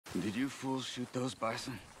Did you fools shoot those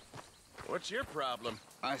bison? What's your problem?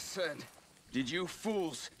 I said, did you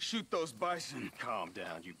fools shoot those bison? Calm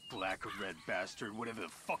down, you black or red bastard, whatever the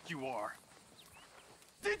fuck you are.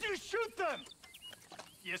 Did you shoot them?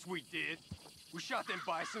 Yes, we did. We shot them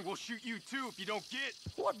bison, we'll shoot you too if you don't get.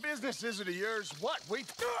 What business is it of yours? What? We...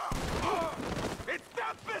 It's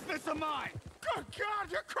that business of mine! Good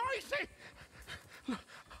God, you're crazy!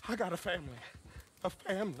 I got a family. A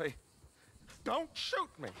family. Don't shoot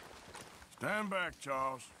me. Stand back,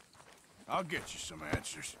 Charles. I'll get you some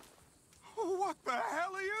answers. What the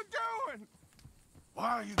hell are you doing? Why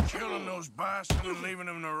are you killing those bison and leaving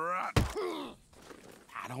them to rot?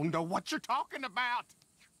 I don't know what you're talking about.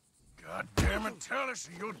 God damn it, tell us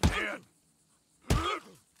or you're dead.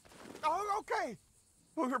 Oh, okay.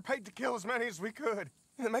 We were paid to kill as many as we could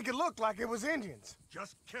and make it look like it was Indians.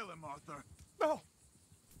 Just kill him, Arthur. No,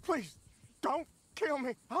 please, don't kill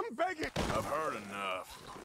me. I'm begging. I've heard enough.